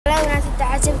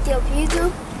je op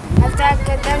YouTube. After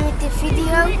ik dan met de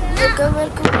video, welkom bij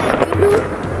Kulu.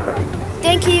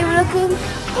 Thank you, welkom.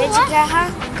 Weet je graag,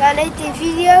 kan je de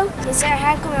video, je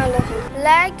zegt kom aan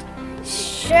like,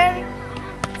 share,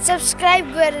 subscribe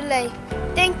button.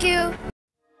 Thank you.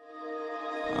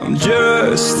 I'm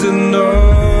just a number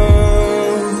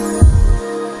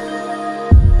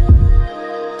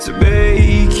to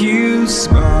make you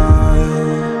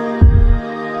smile,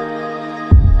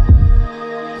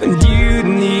 and you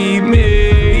need me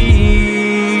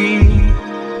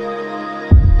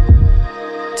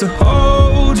to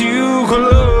hold you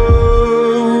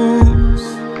close,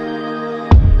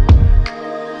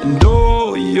 and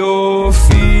all your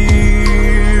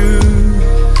fears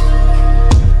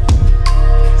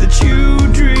that you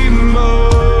dream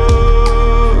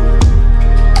of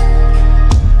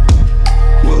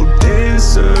will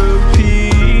disappear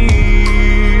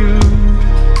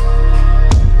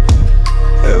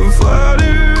and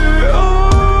flutter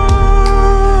on.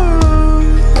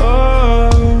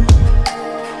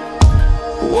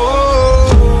 Whoa,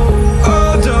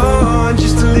 hold on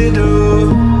just a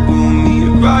little. We'll meet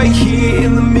right here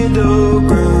in the middle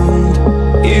ground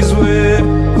is where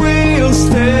we'll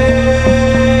stand.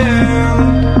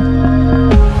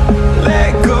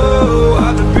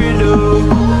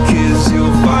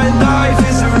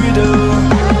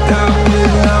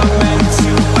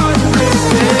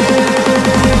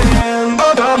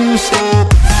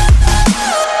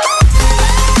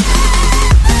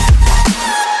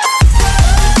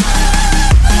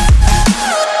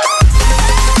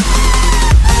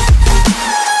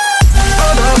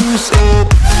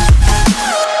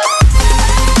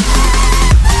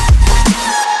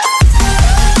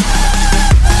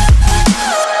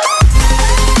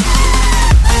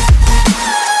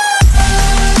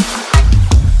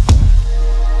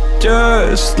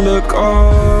 Just look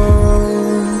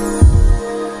on,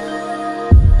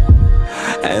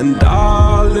 and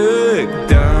I'll look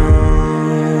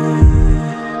down,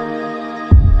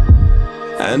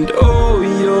 and all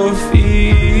your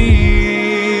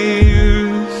fears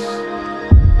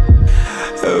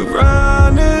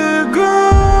around the ground.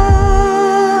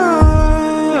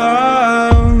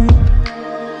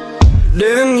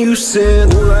 Then you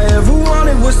said, all I ever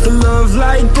wanted was to love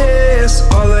like this.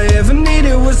 All I ever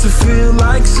needed was to feel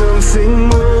like something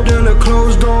more than a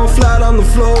closed door flat on the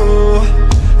floor.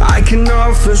 I can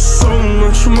offer so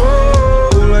much more.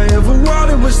 All I ever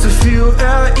wanted was to feel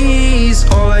at ease.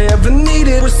 All I ever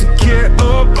needed was to get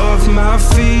up off my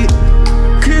feet.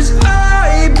 'Cause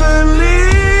I believe